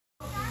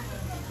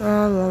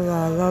Lá, lá,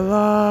 lá, lá,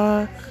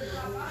 lá.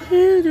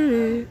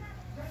 Iriri.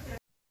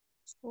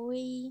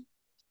 Oi,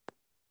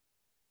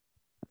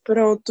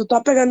 Pronto, tá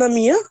pegando a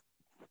minha?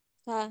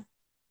 tá.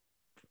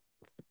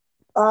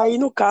 Aí,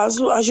 no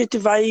caso, a gente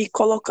vai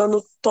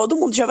colocando. Todo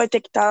mundo já vai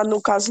ter que estar,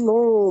 no caso,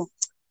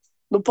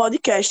 no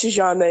podcast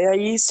já, né?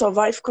 Aí só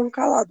vai ficando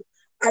calado.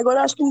 Agora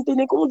eu acho que não tem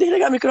nem como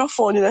desligar o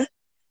microfone, né?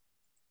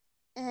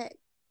 É,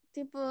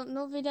 tipo,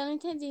 no vídeo eu não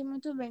entendi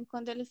muito bem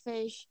quando ele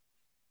fez,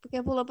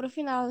 porque pulou pro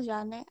final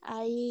já, né?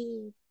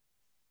 Aí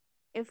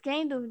eu fiquei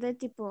em dúvida,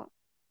 tipo,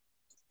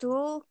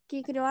 tu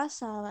que criou a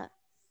sala,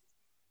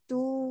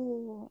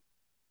 tu,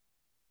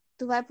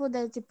 tu vai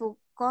poder, tipo,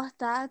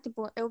 cortar,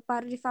 tipo, eu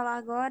paro de falar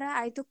agora,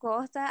 aí tu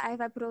corta, aí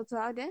vai pro outro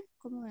áudio, né?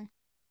 Como é?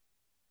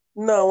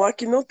 Não,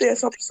 aqui não tem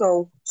essa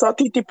opção. Só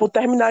que, tipo,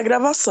 terminar a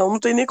gravação. Não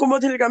tem nem como eu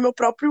desligar meu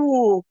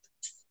próprio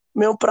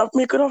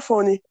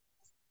microfone.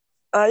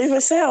 Aí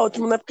vai ser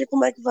ótimo, né? Porque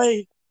como é que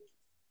vai.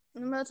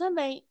 No meu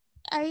também.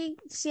 Aí,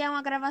 se é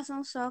uma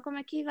gravação só, como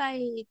é que vai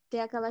ter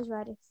aquelas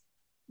várias?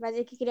 Vai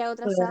ter que criar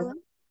outra sala?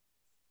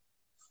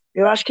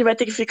 Eu acho que vai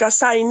ter que ficar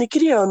saindo e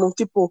criando.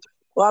 Tipo,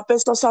 a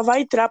pessoa só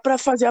vai entrar para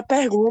fazer a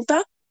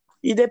pergunta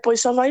e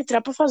depois só vai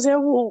entrar para fazer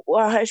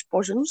a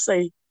resposta. Não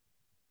sei.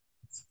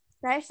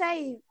 Testa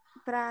aí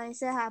pra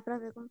encerrar, pra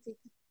ver como fica.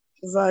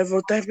 Vai,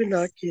 vou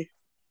terminar aqui.